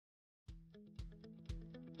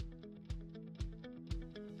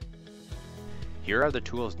Here are the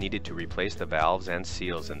tools needed to replace the valves and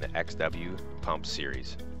seals in the XW pump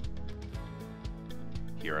series.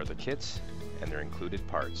 Here are the kits and their included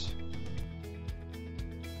parts.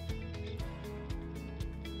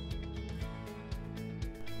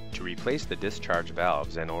 To replace the discharge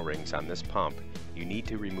valves and O-rings on this pump, you need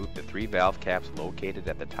to remove the 3 valve caps located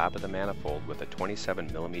at the top of the manifold with a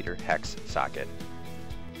 27mm hex socket.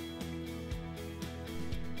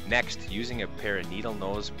 Next, using a pair of needle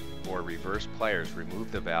nose or reverse pliers,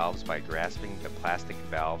 remove the valves by grasping the plastic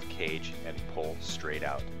valve cage and pull straight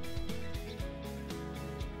out.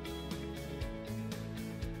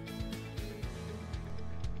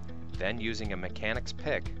 Then, using a mechanic's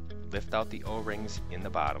pick, lift out the O-rings in the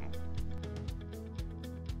bottom.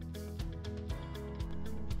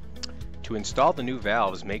 To install the new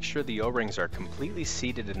valves, make sure the O-rings are completely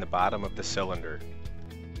seated in the bottom of the cylinder.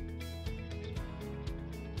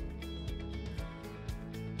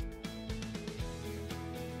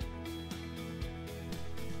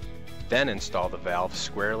 Then install the valve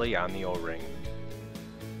squarely on the O-ring.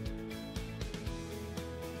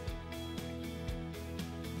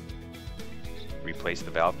 Replace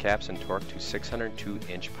the valve caps and torque to 602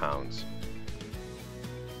 inch-pounds.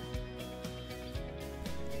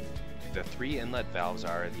 The 3 inlet valves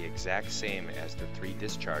are the exact same as the 3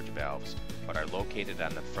 discharge valves, but are located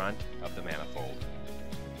on the front of the manifold.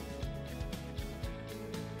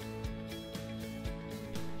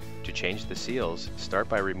 To change the seals, start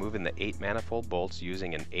by removing the 8 manifold bolts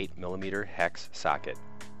using an 8mm hex socket.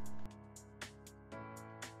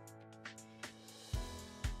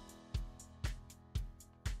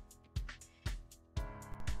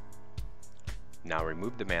 Now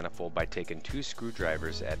remove the manifold by taking 2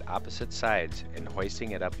 screwdrivers at opposite sides and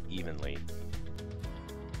hoisting it up evenly.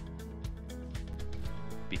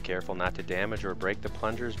 Be careful not to damage or break the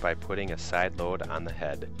plungers by putting a side load on the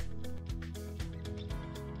head.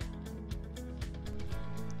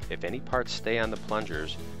 If any parts stay on the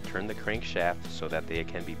plungers, turn the crankshaft so that they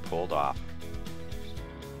can be pulled off.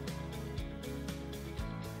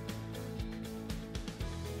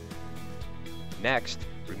 Next,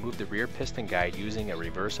 remove the rear piston guide using a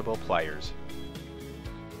reversible pliers.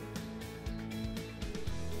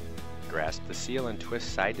 Grasp the seal and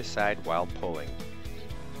twist side to side while pulling.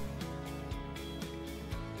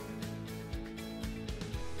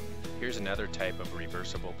 Here's another type of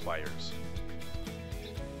reversible pliers.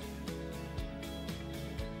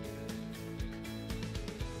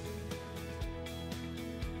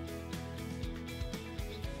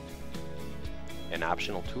 An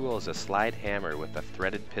optional tool is a slide hammer with a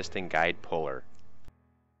threaded piston guide puller.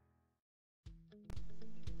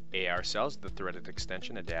 AR sells the threaded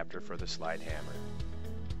extension adapter for the slide hammer.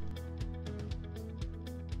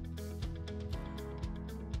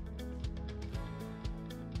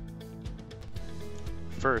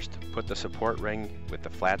 First, put the support ring with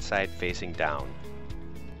the flat side facing down.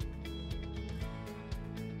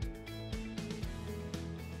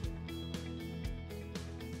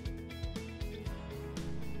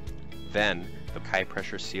 Then, the high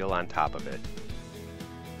pressure seal on top of it.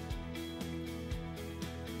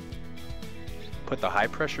 Put the high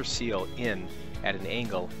pressure seal in at an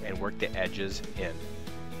angle and work the edges in.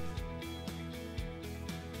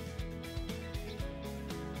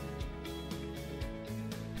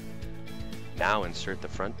 Now insert the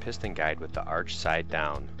front piston guide with the arch side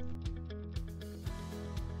down.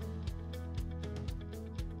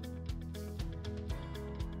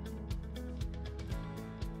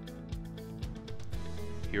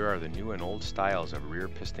 Here are the new and old styles of rear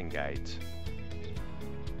piston guides.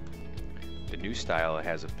 The new style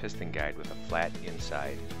has a piston guide with a flat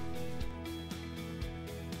inside.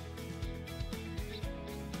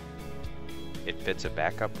 It fits a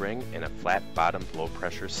backup ring and a flat bottomed low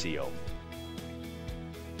pressure seal.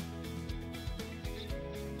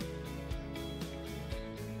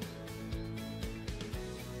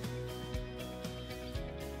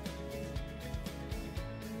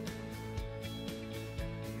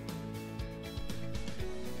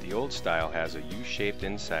 The old style has a U-shaped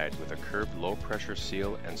inside with a curved low pressure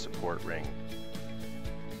seal and support ring.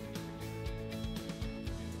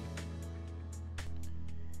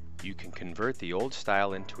 You can convert the old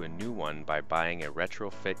style into a new one by buying a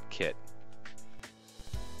retrofit kit.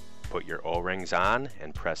 Put your O-rings on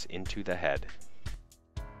and press into the head.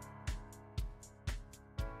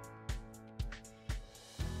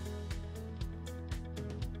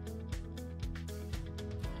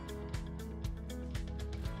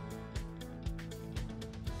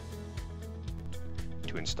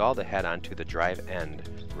 To install the head onto the drive end,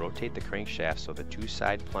 rotate the crankshaft so the 2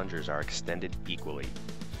 side plungers are extended equally.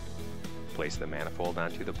 Place the manifold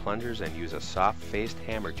onto the plungers and use a soft-faced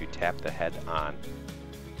hammer to tap the head on.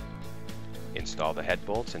 Install the head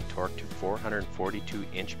bolts and torque to 442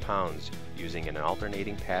 inch-pounds using an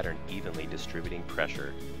alternating pattern, evenly distributing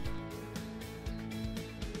pressure.